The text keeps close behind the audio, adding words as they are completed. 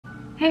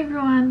Hey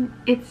everyone,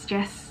 it's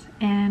Jess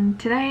and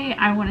today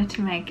I wanted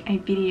to make a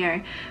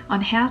video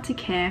on how to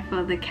care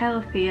for the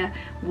Calathea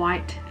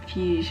white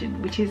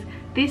fusion, which is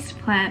this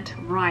plant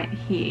right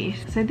here.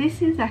 So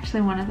this is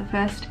actually one of the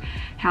first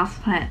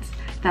houseplants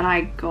that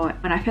I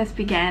got when I first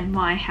began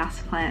my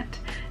houseplant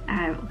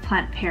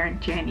plant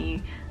parent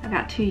journey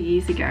about 2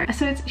 years ago.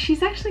 So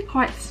she's actually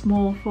quite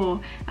small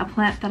for a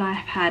plant that I've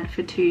had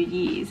for 2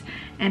 years,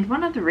 and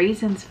one of the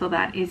reasons for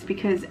that is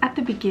because at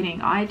the beginning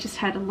I just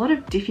had a lot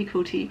of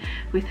difficulty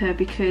with her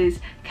because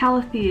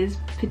Calatheas,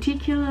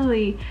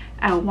 particularly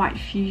white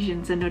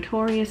fusions, are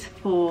notorious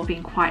for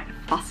being quite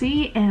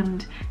fussy,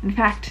 and in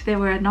fact there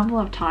were a number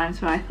of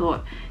times where I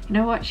thought, you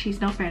know what,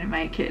 she's not going to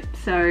make it.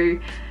 So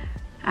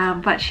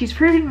but she's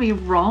proven me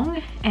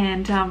wrong,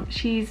 and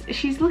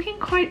she's looking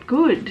quite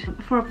good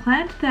for a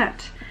plant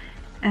that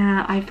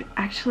I've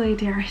actually,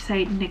 dare I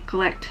say,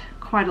 neglect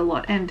quite a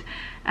lot, and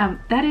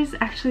that is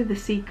actually the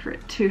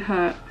secret to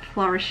her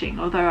flourishing,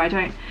 although I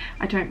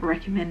don't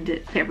recommend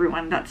it to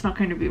everyone. That's not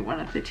going to be one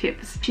of the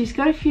tips. She's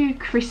got a few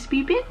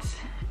crispy bits,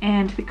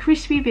 and the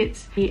crispy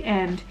bits here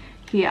and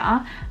here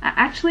are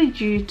actually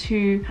due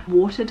to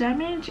water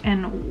damage.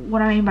 And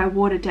what I mean by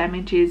water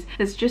damage is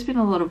there's just been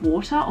a lot of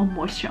water or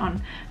moisture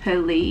on her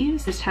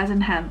leaves. Just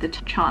hasn't had the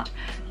chance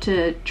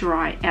to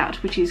dry out,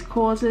 which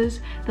causes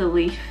the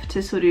leaf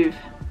to sort of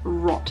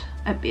rot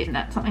a bit, and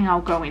that's something I'll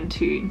go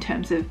into in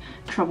terms of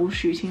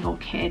troubleshooting or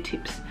care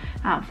tips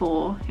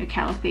for your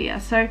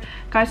Calathea. So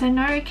guys, I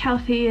know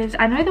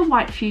the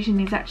white fusion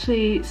is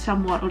actually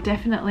somewhat, or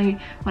definitely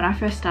when I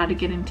first started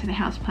getting into the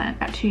houseplant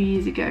about 2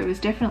 years ago, it was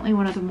definitely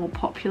one of the more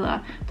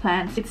popular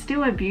plants. It's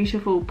still a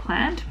beautiful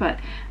plant, but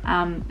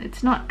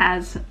it's not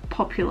as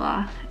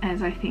popular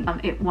as I think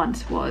it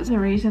once was. The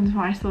reasons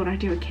why I thought I'd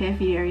do a care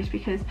video is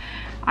because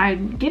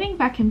I'm getting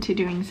back into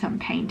doing some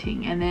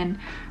painting, and then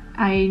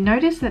I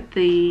noticed that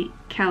the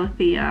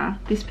Calathea,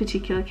 this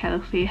particular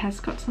Calathea, has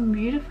got some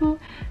beautiful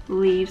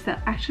leaves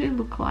that actually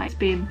look like it's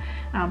been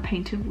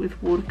painted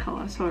with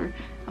watercolor. So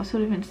I was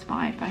sort of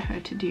inspired by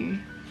her to do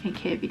a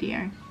care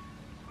video,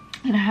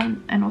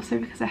 and also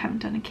because I haven't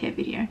done a care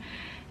video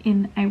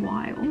in a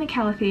while. In the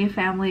Calathea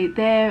family,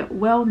 they're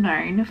well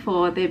known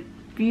for their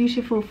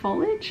beautiful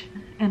foliage,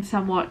 and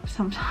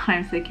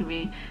sometimes they can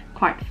be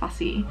quite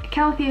fussy.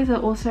 Calatheas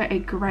are also a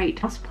great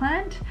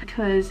houseplant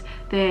because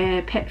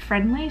they're pet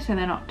friendly, so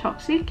they're not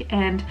toxic,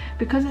 and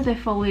because of their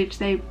foliage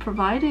they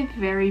provide a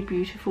very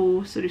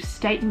beautiful sort of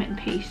statement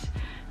piece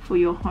for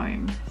your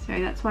home. So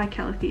that's why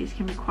Calatheas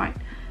can be quite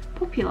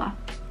popular.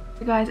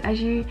 So guys, as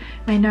you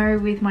may know,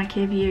 with my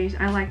care videos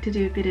I like to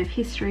do a bit of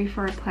history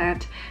for a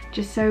plant,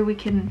 just so we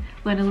can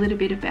learn a little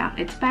bit about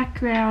its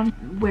background,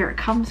 where it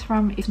comes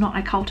from. It's not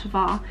a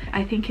cultivar.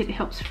 I think it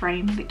helps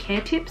frame the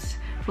care tips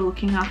for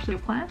looking after your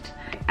plant.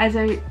 As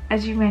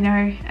you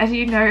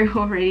know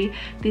already,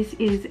 this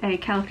is a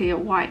Calathea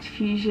white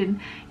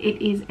fusion.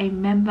 It is a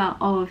member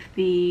of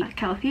the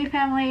Calathea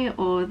family,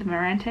 or the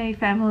Marante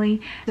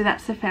family. So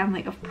that's the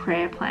family of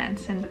prayer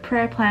plants, and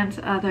prayer plants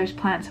are those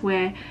plants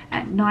where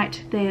at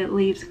night their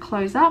leaves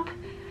close up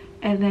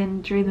and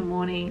then during the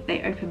morning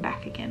they open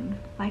back again,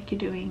 like you're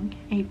doing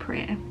a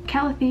prayer.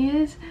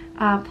 Calatheas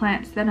are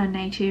plants that are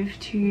native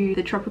to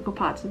the tropical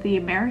parts of the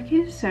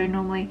Americas, so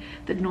normally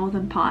the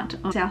northern part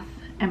of South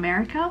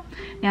America.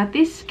 Now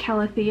this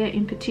Calathea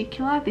in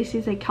particular, this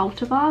is a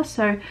cultivar,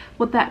 so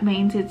what that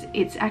means is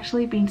it's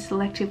actually been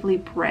selectively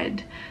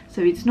bred,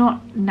 so it's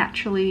not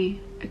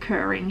naturally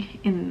occurring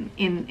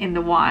in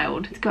the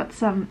wild. It's got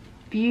some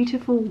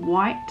beautiful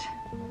white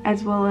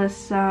as well as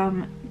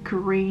some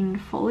green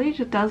foliage.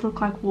 It does look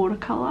like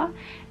watercolor,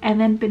 and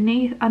then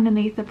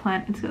underneath the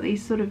plant it's got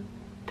these sort of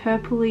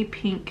purpley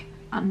pink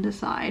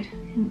underside,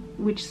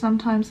 which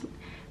sometimes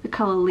the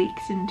color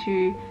leaks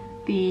into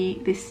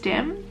the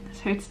stem.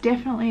 So it's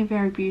definitely a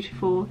very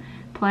beautiful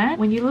plant.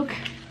 When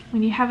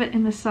you have it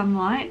in the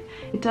sunlight,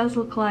 it does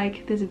look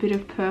like there's a bit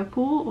of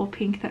purple or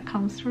pink that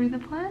comes through the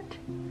plant,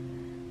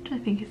 which I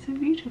think is so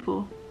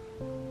beautiful.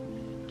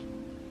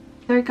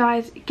 So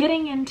guys,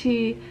 getting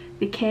into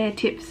the care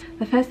tips,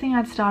 the first thing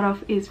I'd start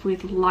off is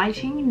with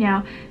lighting.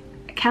 Now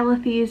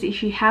Calatheas,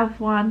 if you have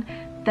one,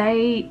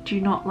 they do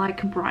not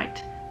like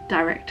bright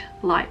direct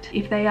light.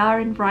 If they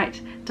are in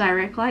bright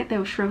direct light, they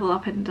will shrivel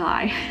up and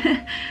die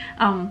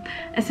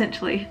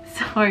essentially.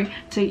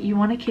 So you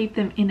want to keep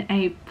them in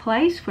a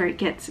place where it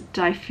gets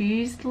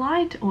diffused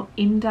light or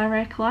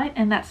indirect light,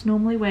 and that's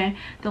normally where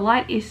the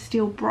light is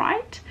still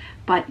bright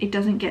but it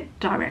doesn't get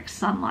direct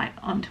sunlight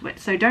onto it.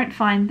 So don't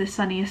find the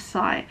sunniest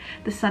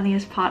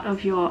part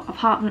of your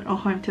apartment or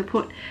home to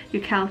put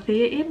your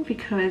Calathea in,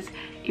 because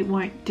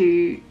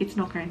it's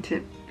not going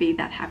to be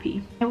that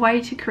happy. A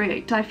way to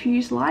create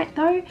diffuse light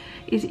though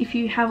is if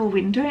you have a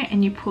window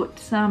and you put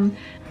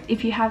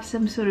if you have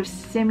some sort of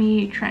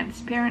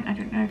semi-transparent, I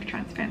don't know if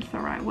transparent's the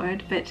right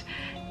word, but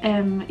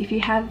if you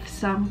have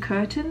some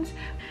curtains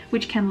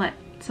which can let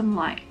some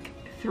light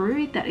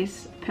through, that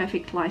is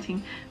perfect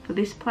lighting for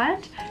this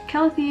plant.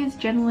 Calatheas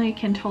generally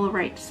can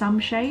tolerate some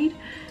shade,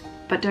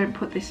 but don't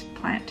put this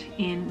plant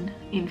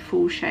in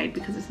full shade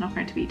because it's not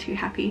going to be too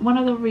happy. One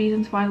of the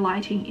reasons why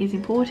lighting is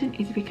important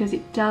is because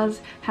it does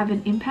have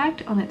an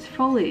impact on its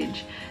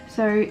foliage.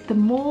 So the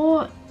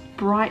more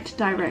bright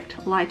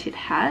direct light it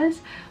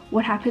has,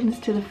 what happens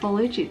to the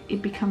foliage,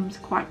 it becomes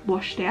quite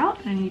washed out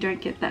and you don't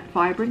get that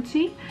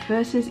vibrancy,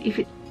 versus if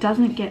it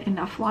doesn't get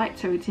enough light,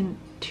 so it's in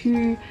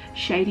too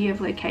shady of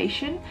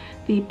location,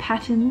 the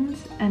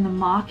patterns and the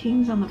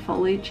markings on the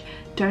foliage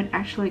don't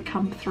actually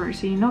come through,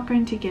 so you're not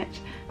going to get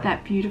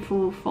that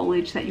beautiful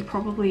foliage that you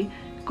probably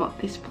got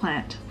this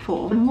plant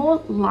for. The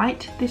more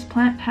light this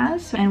plant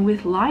has, and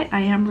with light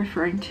I am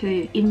referring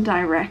to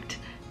indirect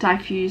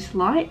diffuse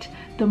light,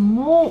 the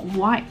more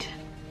white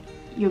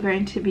you're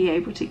going to be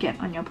able to get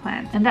on your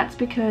plant. And that's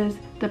because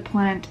the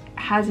plant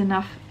has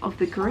enough of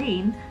the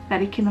green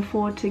that it can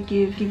afford to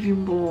give you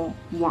more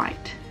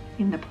white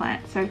in the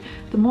plant. So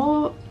the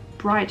more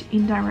bright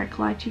indirect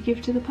light you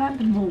give to the plant,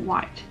 the more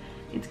white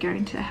it's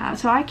going to have.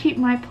 So I keep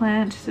my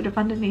plant sort of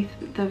underneath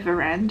the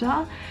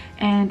veranda,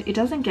 and it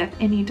doesn't get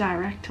any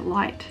direct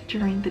light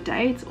during the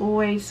day. It's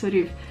always sort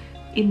of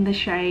in the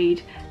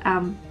shade,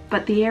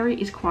 but the area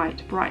is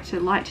quite bright, so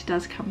light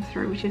does come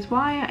through, which is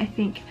why I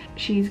think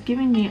she's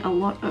giving me a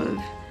lot of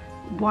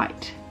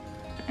white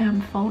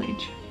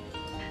foliage.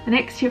 The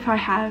next tip I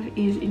have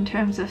is in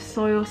terms of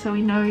soil. So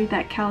we know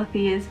that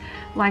Calatheas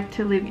like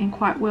to live in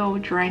quite well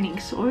draining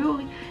soil.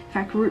 In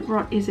fact, root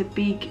rot is a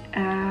big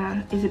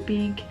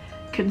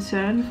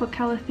concern for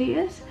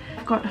Calatheas.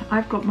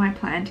 I've got my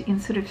plant in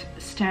sort of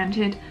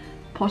standard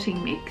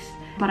potting mix,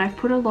 but I've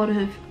put a lot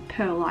of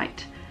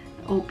perlite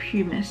or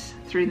pumice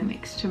through the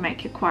mix to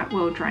make it quite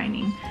well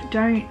draining.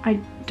 I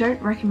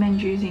don't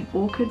recommend using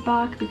orchid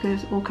bark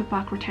because orchid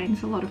bark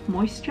retains a lot of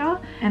moisture,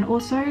 and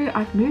also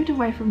I've moved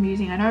away from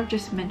using, I know I've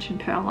just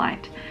mentioned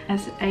perlite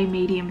as a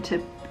medium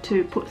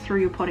to put through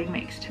your potting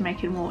mix to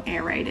make it more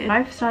aerated.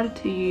 I've started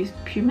to use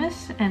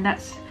pumice, and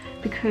that's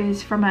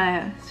because from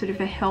a sort of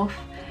a health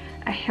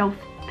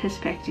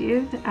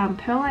perspective,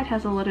 perlite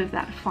has a lot of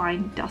that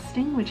fine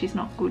dusting, which is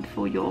not good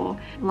for your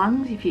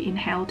lungs if you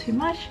inhale too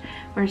much,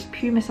 whereas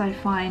pumice, I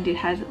find it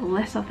has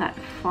less of that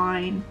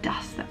fine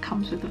dust that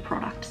comes with the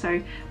product.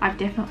 So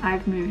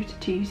I've moved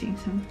to using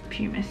some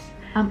pumice.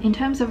 In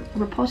terms of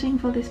repotting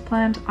for this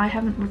plant, I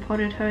haven't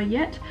repotted her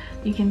yet.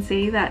 You can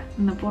see that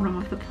in the bottom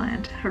of the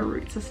plant her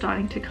roots are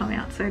starting to come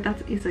out, so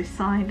that is a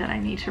sign that I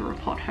need to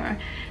repot her.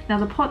 Now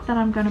the pot that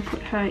I'm going to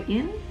put her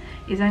in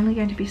is only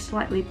going to be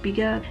slightly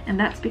bigger, and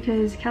that's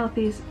because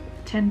Calatheas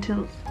tend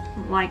to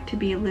like to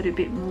be a little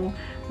bit more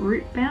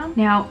root bound.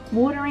 Now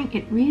watering,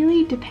 it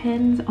really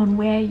depends on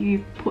where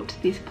you put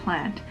this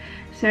plant.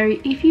 So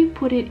if you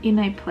put it in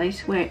a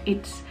place where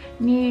it's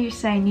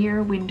near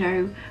a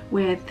window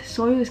where the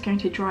soil is going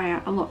to dry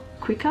out a lot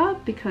quicker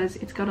because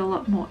it's got a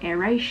lot more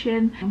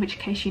aeration, in which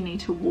case you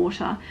need to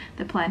water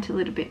the plant a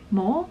little bit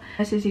more,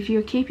 versus if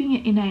you're keeping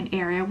it in an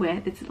area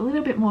where it's a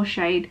little bit more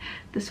shade,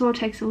 the soil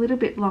takes a little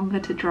bit longer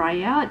to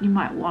dry out, you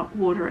might want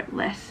water it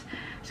less.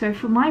 So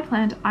for my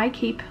plant, I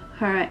keep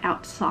her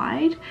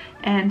outside,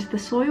 and the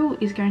soil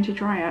is going to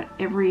dry out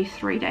every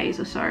 3 days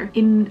or so.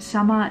 In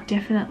summer,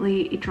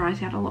 definitely it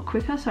dries out a lot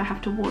quicker, so I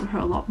have to water her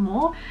a lot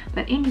more,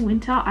 but in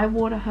winter I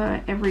water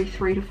her every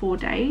 3 to 4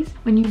 days.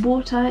 When you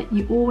water,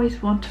 you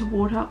always want to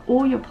water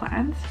all your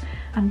plants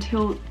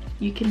until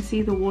you can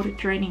see the water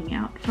draining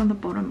out from the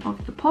bottom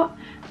of the pot,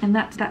 and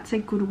that's a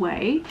good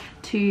way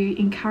to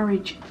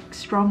encourage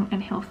strong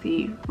and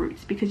healthy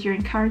roots, because you're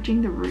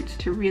encouraging the roots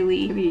to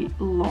really be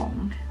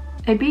long.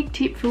 A big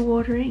tip for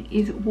watering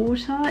is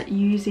water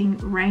using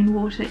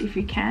rainwater if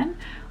you can,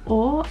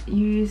 or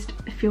used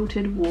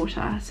filtered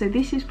water. So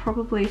this is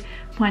probably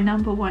my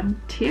 #1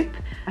 tip.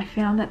 I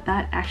found that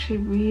actually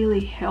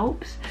really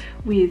helps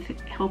with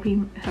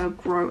helping her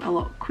grow a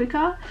lot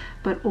quicker,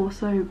 but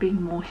also being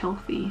more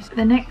healthy. So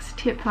the next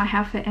tip I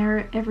have for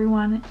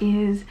everyone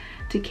is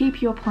to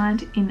keep your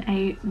plant in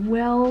a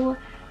well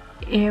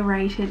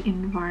aerated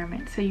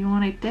environment. So you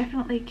want to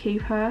definitely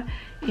keep her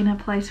in a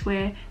place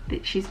where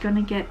she's going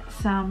to get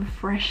some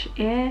fresh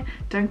air.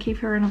 Don't keep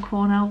her in a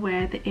corner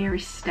where the air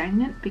is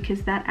stagnant,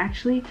 because that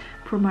actually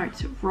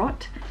promotes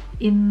rot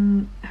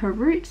in her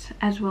roots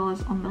as well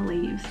as on the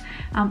leaves.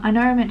 I know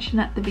I mentioned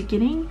at the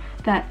beginning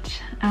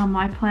that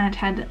my plant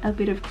had a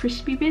bit of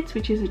crispy bits,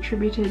 which is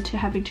attributed to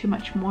having too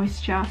much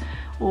moisture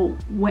or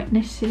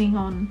wetness sitting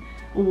on,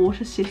 or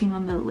water sitting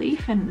on the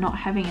leaf, and not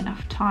having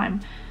enough time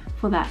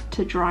for that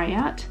to dry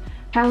out.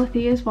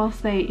 Calatheas,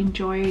 whilst they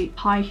enjoy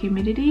high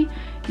humidity,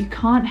 you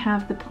can't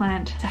have the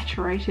plant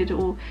saturated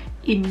or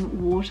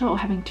in water or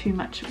having too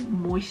much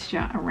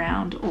moisture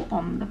around or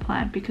on the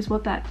plant, because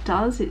what that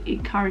does, it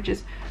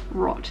encourages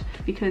rot.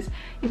 Because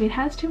if it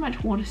has too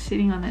much water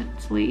sitting on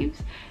its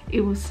leaves,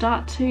 it will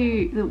start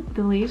to,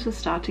 the leaves will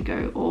start to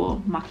go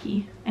all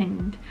mucky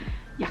and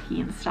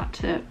yucky and start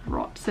to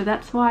rot. So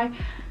that's why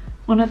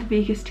one of the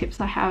biggest tips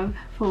I have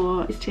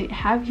is to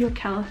have your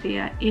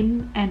Calathea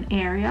in an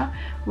area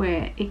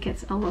where it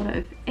gets a lot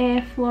of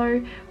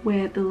airflow,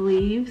 where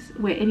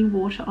any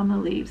water on the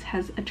leaves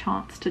has a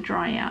chance to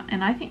dry out.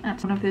 And I think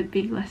that's one of the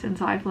big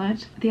lessons I've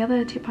learned. The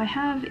other tip I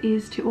have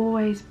is to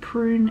always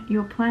prune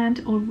your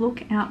plant or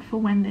look out for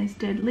when there's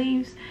dead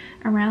leaves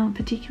around,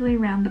 particularly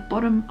around the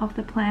bottom of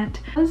the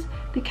plant. Because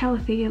the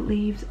Calathea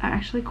leaves are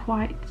actually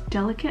quite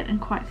delicate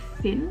and quite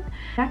thin,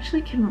 it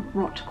actually can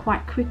rot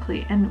quite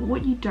quickly, and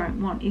what you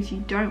don't want is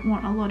you don't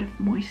want a lot of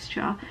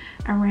moisture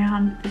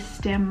around the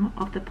stem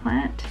of the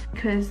plant,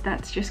 because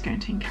that's just going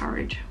to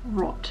encourage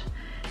rot.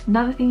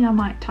 Another thing I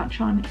might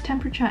touch on is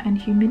temperature and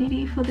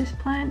humidity for this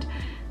plant.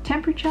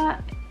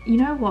 Temperature, you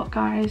know what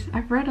guys,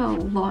 I've read a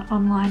lot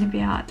online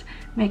about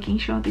making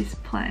sure this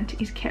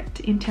plant is kept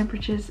in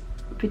temperatures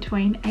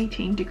between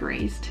 18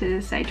 degrees to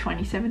say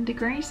 27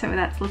 degrees, so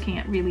that's looking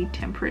at really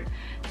temperate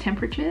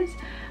temperatures.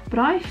 But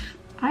I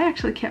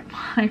actually kept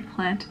my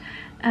plant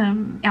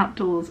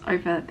outdoors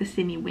over the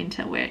Sydney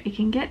winter, where it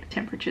can get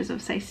temperatures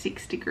of say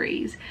 6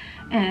 degrees,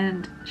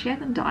 and she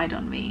hasn't died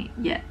on me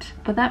yet.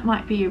 But that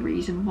might be a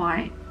reason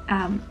why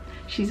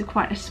she's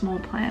quite a small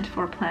plant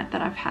for a plant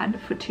that I've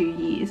had for 2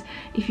 years.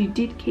 If you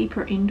did keep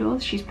her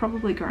indoors, she's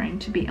probably going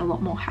to be a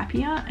lot more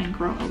happier and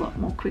grow a lot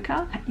more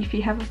quicker. If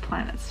you have a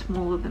plant that's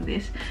smaller than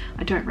this,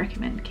 I don't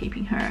recommend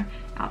keeping her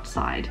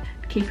outside.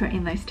 Keep her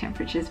in those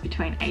temperatures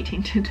between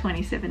 18 to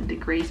 27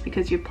 degrees,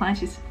 because your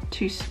plant is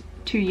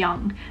too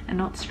young and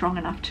not strong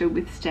enough to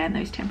withstand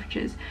those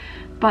temperatures.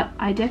 But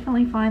I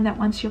definitely find that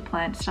once your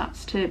plant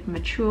starts to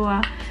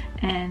mature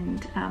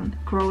and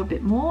grow a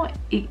bit more,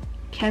 it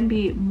can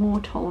be more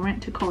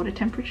tolerant to colder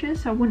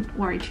temperatures, so I wouldn't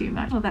worry too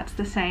much. Well, that's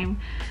the same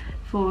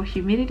for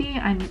humidity.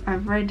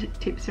 I've read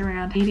tips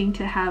around needing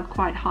to have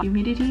quite high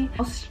humidity.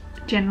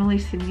 Generally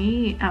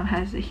Sydney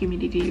has a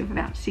humidity of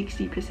about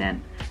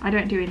 60%. I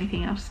don't do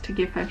anything else to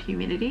give her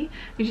humidity,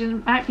 which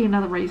might be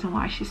another reason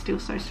why she's still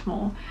so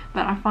small,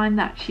 but I find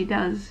that she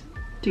does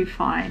do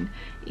fine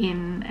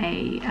in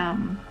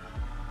a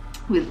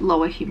with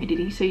lower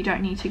humidity, so you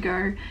don't need to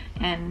go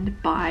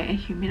and buy a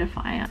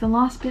humidifier. The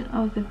last bit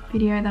of the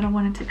video that I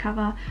wanted to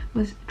cover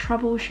was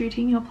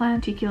troubleshooting your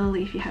plant,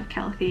 particularly if you have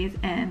Calatheas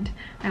and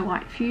a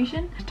white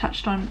fusion. I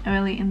touched on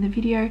early in the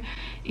video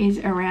is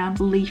around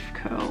leaf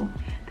curl.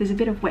 There's a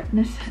bit of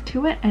wetness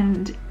to it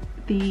and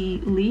the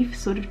leaf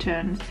sort of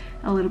turns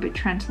a little bit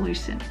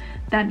translucent.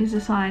 That is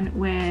a sign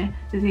where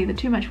there's either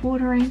too much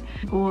watering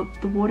or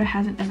the water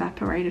hasn't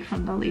evaporated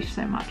from the leaf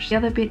so much. The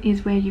other bit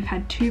is where you've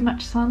had too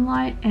much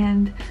sunlight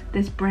and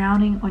there's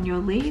browning on your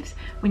leaves.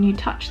 When you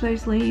touch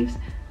those leaves,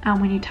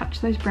 when you touch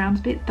those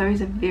browns bit,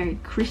 those are very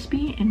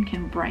crispy and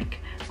can break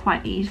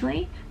quite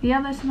easily. The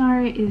other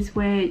scenario is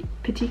where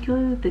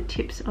particularly the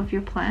tips of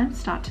your plant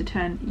start to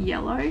turn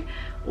yellow,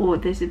 or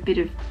there's a bit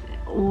of,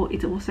 or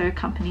it's also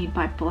accompanied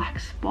by black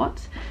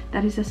spots.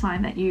 That is a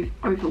sign that you've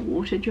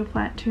overwatered your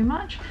plant too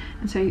much,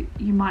 and so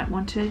you might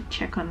want to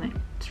check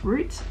on its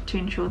roots to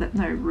ensure that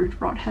no root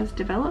rot has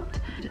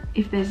developed.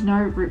 If there's no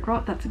root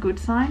rot, that's a good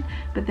sign,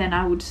 but then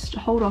I would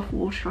hold off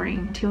watering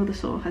until the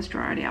soil has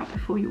dried out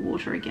before you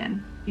water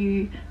again.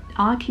 You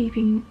are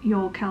keeping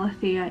your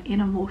Calathea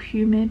in a more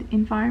humid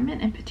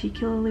environment, and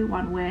particularly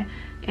one where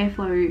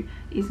airflow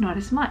is not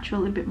as much or a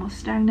little bit more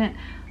stagnant.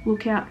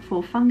 Look out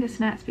for fungus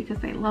gnats because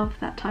they love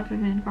that type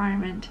of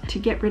environment. To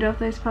get rid of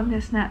those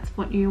fungus gnats,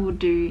 what you will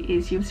do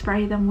is you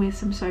spray them with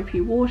some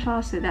soapy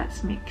water, so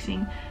that's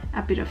mixing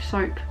a bit of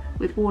soap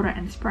with water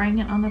and spraying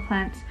it on the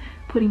plants,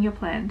 putting your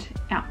plant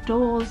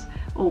outdoors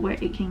or where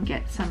it can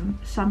get some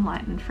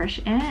sunlight and fresh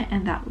air,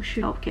 and that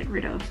should help get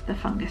rid of the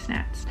fungus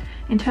gnats.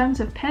 In terms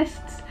of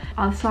pests,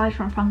 aside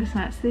from fungus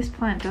gnats, this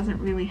plant doesn't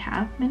really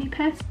have many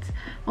pests,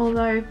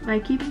 although by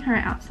keeping her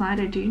outside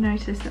I do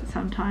notice that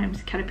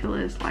sometimes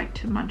caterpillars like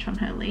to munch on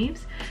her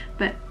leaves,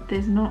 but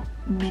there's not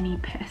many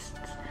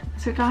pests.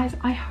 So guys,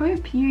 I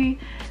hope you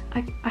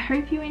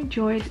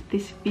enjoyed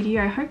this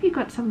video. I hope you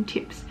got some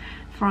tips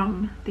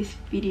from this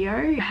video.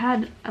 I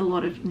had a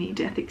lot of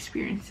near-death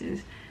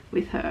experiences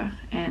with her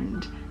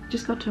and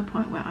just got to a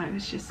point where I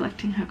was just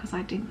selecting her because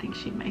I didn't think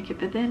she'd make it,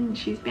 but then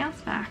she's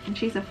bounced back and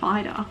she's a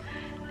fighter,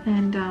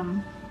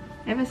 and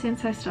ever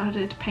since I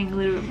started paying a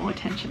little bit more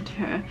attention to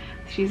her,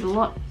 she's a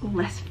lot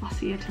less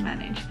fussier to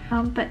manage.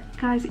 But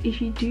guys,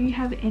 if you do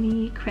have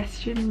any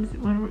questions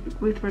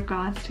with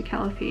regards to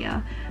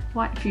Calathea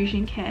white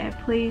fusion care,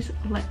 please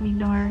let me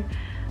know.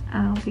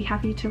 I'll be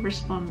happy to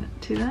respond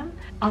to them.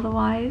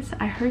 Otherwise,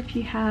 I hope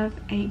you're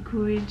having a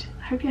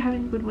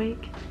good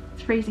week.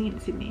 It's freezing in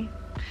Sydney.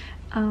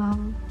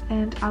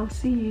 And I'll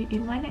see you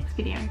in my next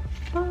video.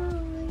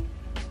 Bye!